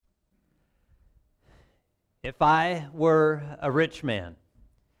If I were a rich man.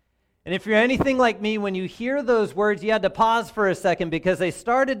 And if you're anything like me, when you hear those words, you had to pause for a second because they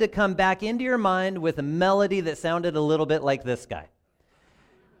started to come back into your mind with a melody that sounded a little bit like this guy.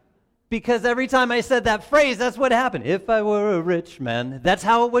 Because every time I said that phrase, that's what happened. If I were a rich man, that's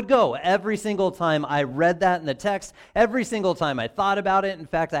how it would go. Every single time I read that in the text, every single time I thought about it. In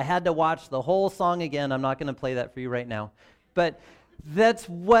fact, I had to watch the whole song again. I'm not going to play that for you right now. But that's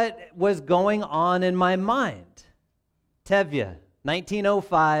what was going on in my mind. Tevye,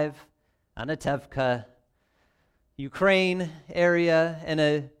 1905, Anatevka, Ukraine area, and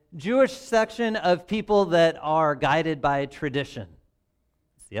a Jewish section of people that are guided by tradition.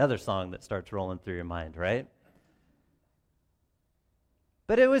 It's the other song that starts rolling through your mind, right?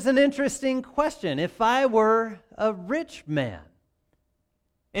 But it was an interesting question. If I were a rich man,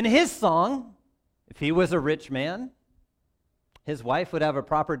 in his song, if he was a rich man, his wife would have a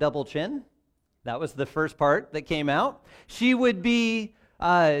proper double chin. That was the first part that came out. She would be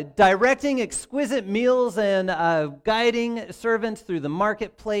directing exquisite meals and guiding servants through the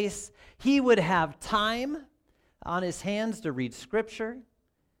marketplace. He would have time on his hands to read Scripture,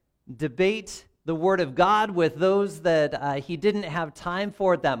 debate the Word of God with those that he didn't have time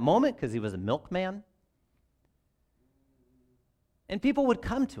for at that moment because he was a milkman. And people would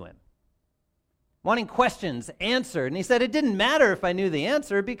come to him, wanting questions answered. And he said it didn't matter if I knew the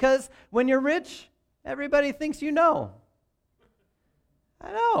answer because when you're rich, everybody thinks you know.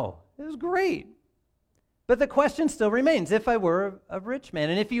 I know. It was great. But the question still remains, if I were a rich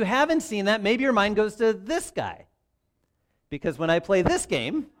man. And if you haven't seen that, maybe your mind goes to this guy. Because when I play this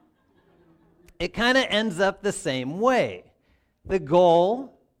game, it kind of ends up the same way. The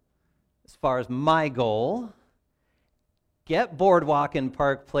goal, as far as my goal, get Boardwalk and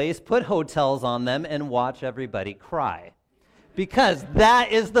Park Place, put hotels on them, and watch everybody cry. Because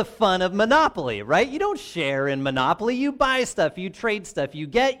that is the fun of Monopoly, right? You don't share in Monopoly. You buy stuff, you trade stuff, you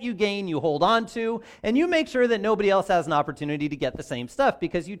get, you gain, you hold on to, and you make sure that nobody else has an opportunity to get the same stuff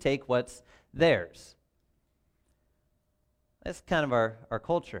because you take what's theirs. That's kind of our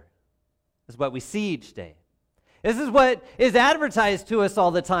culture. This is what we see each day. This is what is advertised to us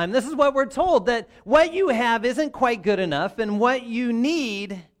all the time. This is what we're told, that what you have isn't quite good enough, and what you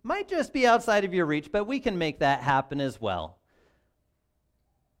need might just be outside of your reach, but we can make that happen as well.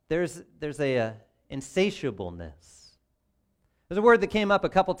 There's a insatiableness. There's a word that came up a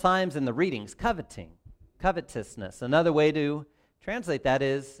couple times in the readings, coveting, covetousness. Another way to translate that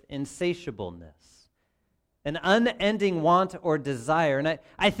is insatiableness. An unending want or desire. And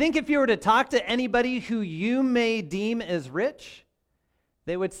I think if you were to talk to anybody who you may deem as rich,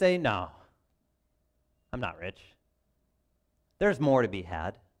 they would say, no, I'm not rich. There's more to be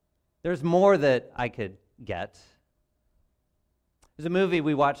had. There's more that I could get. There's a movie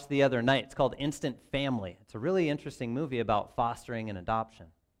we watched the other night. It's called Instant Family. It's a really interesting movie about fostering and adoption.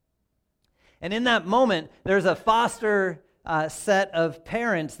 And in that moment, there's a foster set of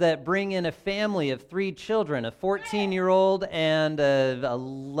parents that bring in a family of 3 children, a 14-year-old and a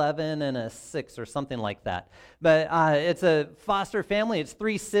 11 and a 6 or something like that. But it's a foster family. It's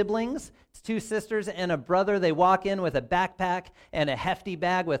 3 siblings. It's 2 sisters and a brother. They walk in with a backpack and a hefty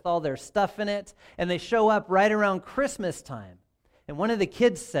bag with all their stuff in it, and they show up right around Christmas time. And one of the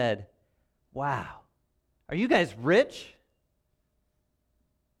kids said, "Wow, are you guys rich?"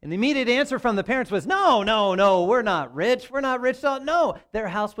 And the immediate answer from the parents was, no, we're not rich. We're not rich at all. No, their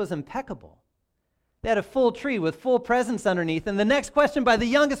house was impeccable. They had a full tree with full presents underneath. And the next question by the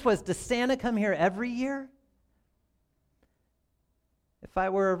youngest was, does Santa come here every year? If I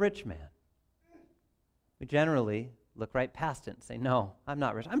were a rich man, we generally look right past it and say, no, I'm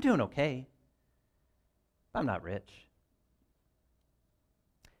not rich. I'm doing okay. I'm not rich.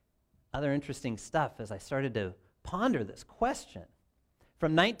 Other interesting stuff as I started to ponder this question.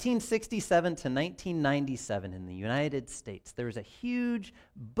 From 1967 to 1997 in the United States, there was a huge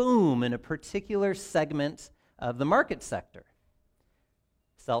boom in a particular segment of the market sector,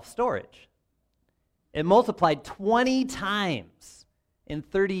 self-storage. It multiplied 20 times in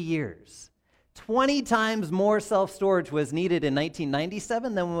 30 years. 20 times more self-storage was needed in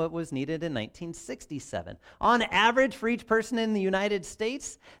 1997 than what was needed in 1967. On average, for each person in the United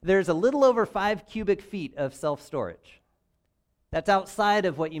States, there's a little over 5 cubic feet of self-storage. That's outside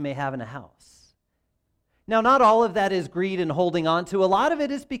of what you may have in a house. Now, not all of that is greed and holding on to. A lot of it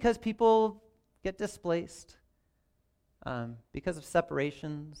is because people get displaced, because of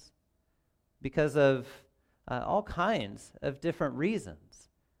separations, because of all kinds of different reasons.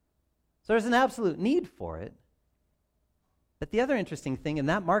 So there's an absolute need for it. But the other interesting thing, in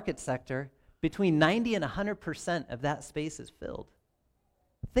that market sector, between 90 and 100% of that space is filled.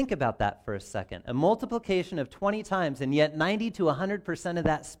 Think about that for a second. A multiplication of 20 times, and yet 90 to 100% of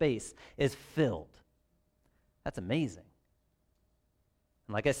that space is filled. That's amazing.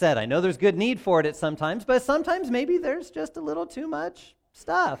 And like I said, I know there's good need for it at sometimes, but sometimes maybe there's just a little too much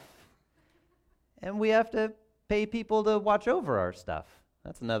stuff. And we have to pay people to watch over our stuff.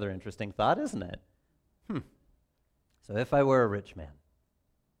 That's another interesting thought, isn't it? So if I were a rich man,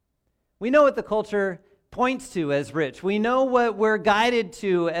 we know what the culture points to as rich. We know what we're guided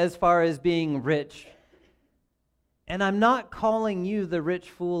to as far as being rich. And I'm not calling you the rich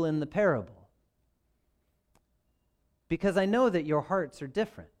fool in the parable, because I know that your hearts are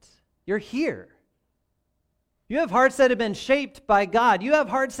different. You're here. You have hearts that have been shaped by God. You have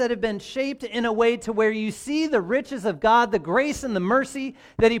hearts that have been shaped in a way to where you see the riches of God, the grace and the mercy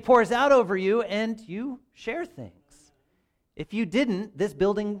that He pours out over you, and you share things. If you didn't, this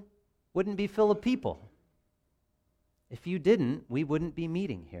building wouldn't be full of people. If you didn't, we wouldn't be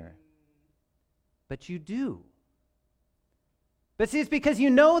meeting here. But you do. But see, it's because you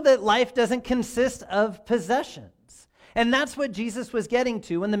know that life doesn't consist of possessions. And that's what Jesus was getting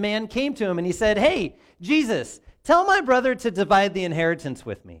to when the man came to him and he said, "Hey, Jesus, tell my brother to divide the inheritance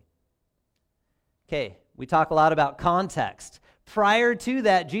with me." Okay, we talk a lot about context. Prior to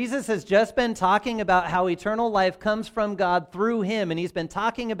that, Jesus has just been talking about how eternal life comes from God through him, and he's been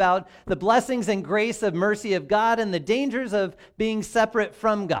talking about the blessings and grace of mercy of God and the dangers of being separate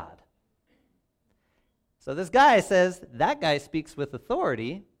from God. So this guy says, that guy speaks with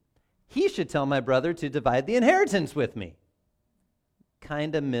authority. He should tell my brother to divide the inheritance with me.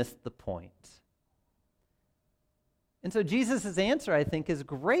 Kind of missed the point. And so Jesus' answer, I think, is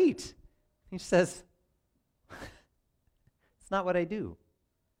great. He says, not what I do.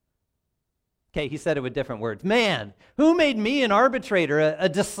 Okay, he said it with different words. Man, who made me an arbitrator, a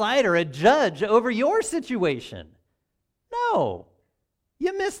decider, a judge over your situation? No,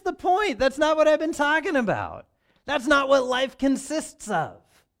 you missed the point. That's not what I've been talking about. That's not what life consists of.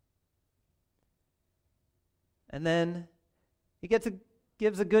 And then he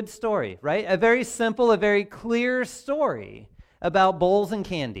gives a good story, right? A very simple, a very clear story about bowls and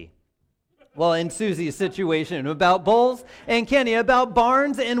candy. Well, in Susie's situation, about bulls and candy, about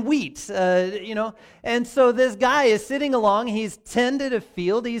barns and wheat, And so this guy is sitting along, he's tended a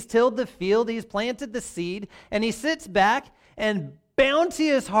field, he's tilled the field, he's planted the seed, and he sits back and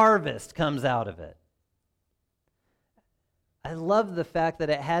bounteous harvest comes out of it. I love the fact that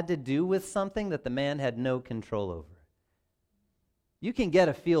it had to do with something that the man had no control over. You can get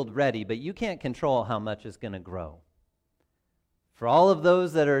a field ready, but you can't control how much is going to grow. For all of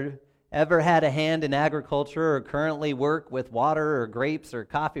those that are ever had a hand in agriculture or currently work with water or grapes or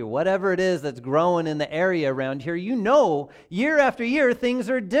coffee or whatever it is that's growing in the area around here, you know year after year things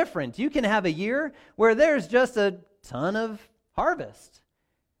are different. You can have a year where there's just a ton of harvest.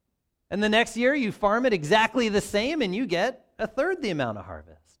 And the next year you farm it exactly the same and you get a third the amount of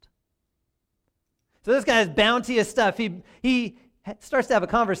harvest. So this guy has bounteous stuff. He starts to have a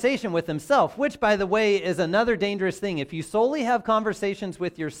conversation with himself, which, by the way, is another dangerous thing. If you solely have conversations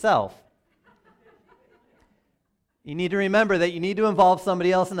with yourself, you need to remember that you need to involve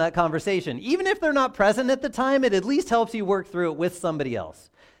somebody else in that conversation. Even if they're not present at the time, it at least helps you work through it with somebody else.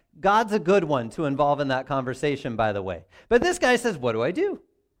 God's a good one to involve in that conversation, by the way. But this guy says, what do?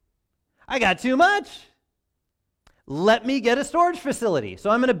 I got too much. Let me get a storage facility. So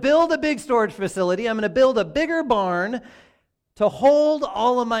I'm going to build a big storage facility. I'm going to build a bigger barn to hold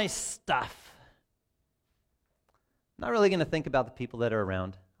all of my stuff. I'm not really going to think about the people that are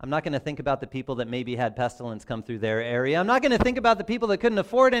around. I'm not going to think about the people that maybe had pestilence come through their area. I'm not going to think about the people that couldn't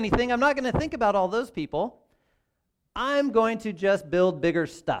afford anything. I'm not going to think about all those people. I'm going to just build bigger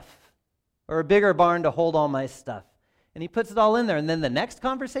stuff or a bigger barn to hold all my stuff. And he puts it all in there. And then the next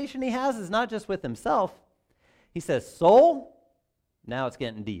conversation he has is not just with himself. He says, soul, now it's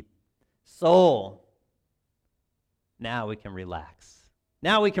getting deep. Soul, now we can relax.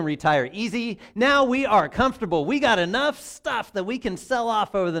 Now we can retire easy. Now we are comfortable. We got enough stuff that we can sell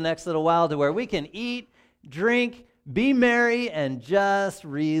off over the next little while to where we can eat, drink, be merry, and just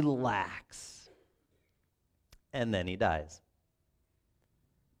relax. And then he dies.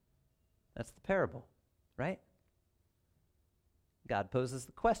 That's the parable, right? God poses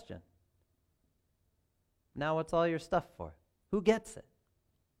the question. Now what's all your stuff for? Who gets it?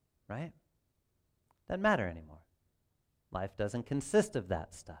 Right? Doesn't matter anymore. Life doesn't consist of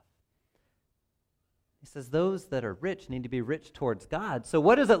that stuff. He says those that are rich need to be rich towards God. So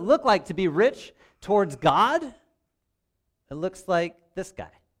what does it look like to be rich towards God? It looks like this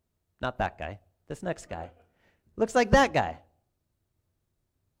guy. Not that guy. This next guy. Looks like that guy. Does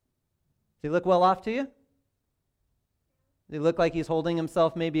he look well off to you? Does he look like he's holding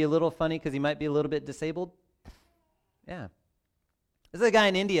himself maybe a little funny because he might be a little bit disabled? Yeah. This is a guy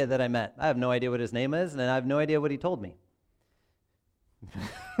in India that I met. I have no idea what his name is, and I have no idea what he told me.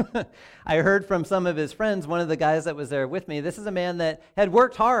 I heard from some of his friends, one of the guys that was there with me, this is a man that had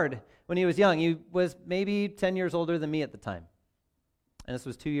worked hard when he was young. He was maybe 10 years older than me at the time. And this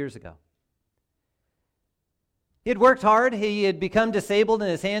was 2 years ago. He had worked hard. He had become disabled in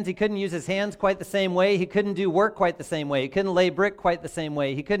his hands. He couldn't use his hands quite the same way. He couldn't do work quite the same way. He couldn't lay brick quite the same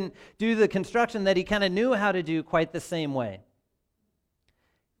way. He couldn't do the construction that he kind of knew how to do quite the same way.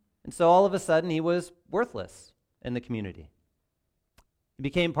 And so all of a sudden, he was worthless in the community. He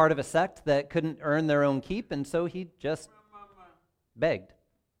became part of a sect that couldn't earn their own keep, and so he just begged.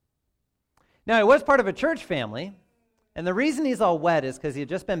 Now, he was part of a church family, and the reason he's all wet is because he had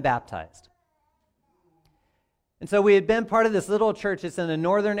just been baptized. And so we had been part of this little church. It's in a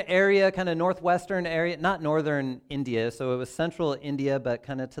northern area, kind of northwestern area, not northern India, so it was central India, but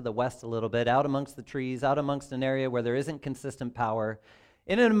kind of to the west a little bit, out amongst the trees, out amongst an area where there isn't consistent power.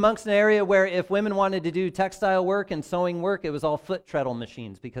 In and amongst an area where if women wanted to do textile work and sewing work, it was all foot treadle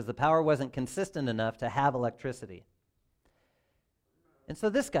machines because the power wasn't consistent enough to have electricity. And so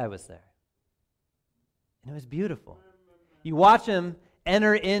this guy was there. And it was beautiful. You watch him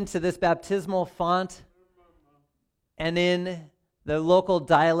enter into this baptismal font and in the local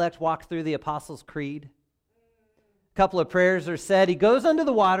dialect walk through the Apostles' Creed. A couple of prayers are said. He goes under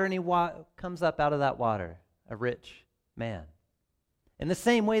the water and he comes up out of that water, a rich man. In the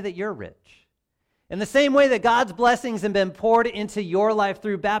same way that you're rich. In the same way that God's blessings have been poured into your life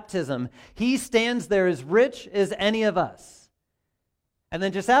through baptism, he stands there as rich as any of us. And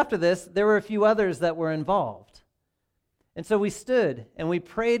then just after this, there were a few others that were involved. And so we stood and we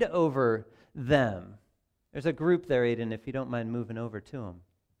prayed over them. There's a group there, Aiden, if you don't mind moving over to them.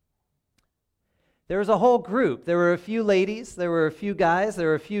 There was a whole group. There were a few ladies, there were a few guys, there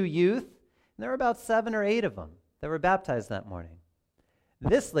were a few youth, and there were about 7 or 8 of them that were baptized that morning.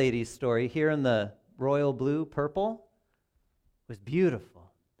 This lady's story here in the royal blue, purple, was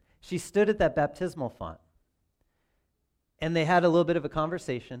beautiful. She stood at that baptismal font, and they had a little bit of a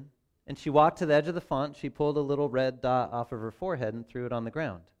conversation, and she walked to the edge of the font. She pulled a little red dot off of her forehead and threw it on the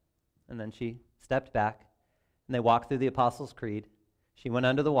ground. And then she stepped back, and they walked through the Apostles' Creed. She went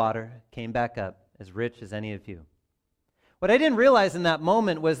under the water, came back up, as rich as any of you. What I didn't realize in that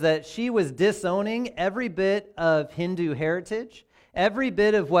moment was that she was disowning every bit of Hindu heritage, every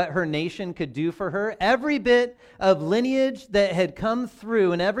bit of what her nation could do for her, every bit of lineage that had come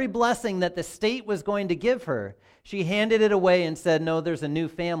through, and every blessing that the state was going to give her. She handed it away and said, no, there's a new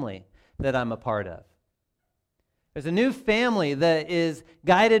family that I'm a part of. There's a new family that is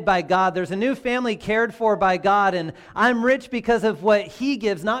guided by God. There's a new family cared for by God, and I'm rich because of what he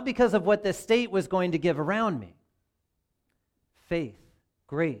gives, not because of what the state was going to give around me. Faith,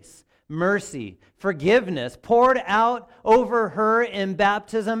 grace, mercy, forgiveness poured out over her in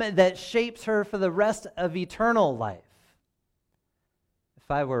baptism that shapes her for the rest of eternal life.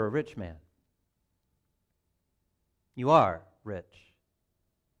 If I were a rich man, you are rich.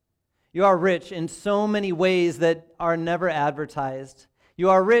 You are rich in so many ways that are never advertised. You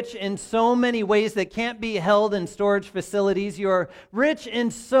are rich in so many ways that can't be held in storage facilities. You are rich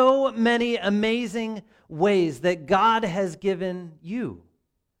in so many amazing ways that God has given you.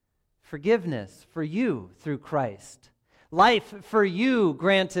 Forgiveness for you through Christ. Life for you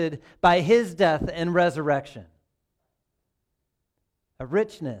granted by his death and resurrection. A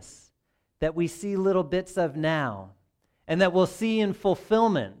richness that we see little bits of now and that we'll see in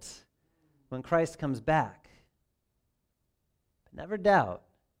fulfillment when Christ comes back. But never doubt,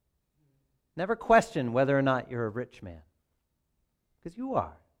 never question whether or not you're a rich man, because you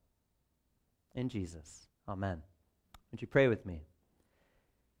are in Jesus. Amen. Would you pray with me?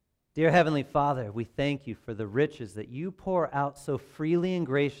 Dear Heavenly Father, we thank you for the riches that you pour out so freely and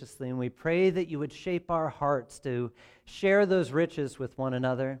graciously, and we pray that you would shape our hearts to share those riches with one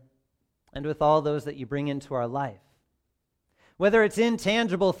another and with all those that you bring into our life. Whether it's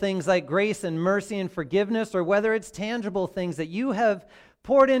intangible things like grace and mercy and forgiveness, or whether it's tangible things that you have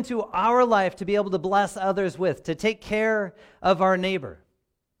poured into our life to be able to bless others with, to take care of our neighbor.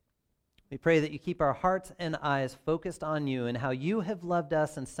 We pray that you keep our hearts and eyes focused on you and how you have loved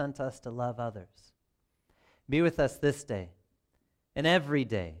us and sent us to love others. Be with us this day and every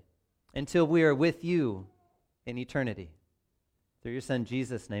day until we are with you in eternity. Through your Son,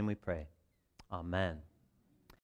 Jesus' name we pray. Amen.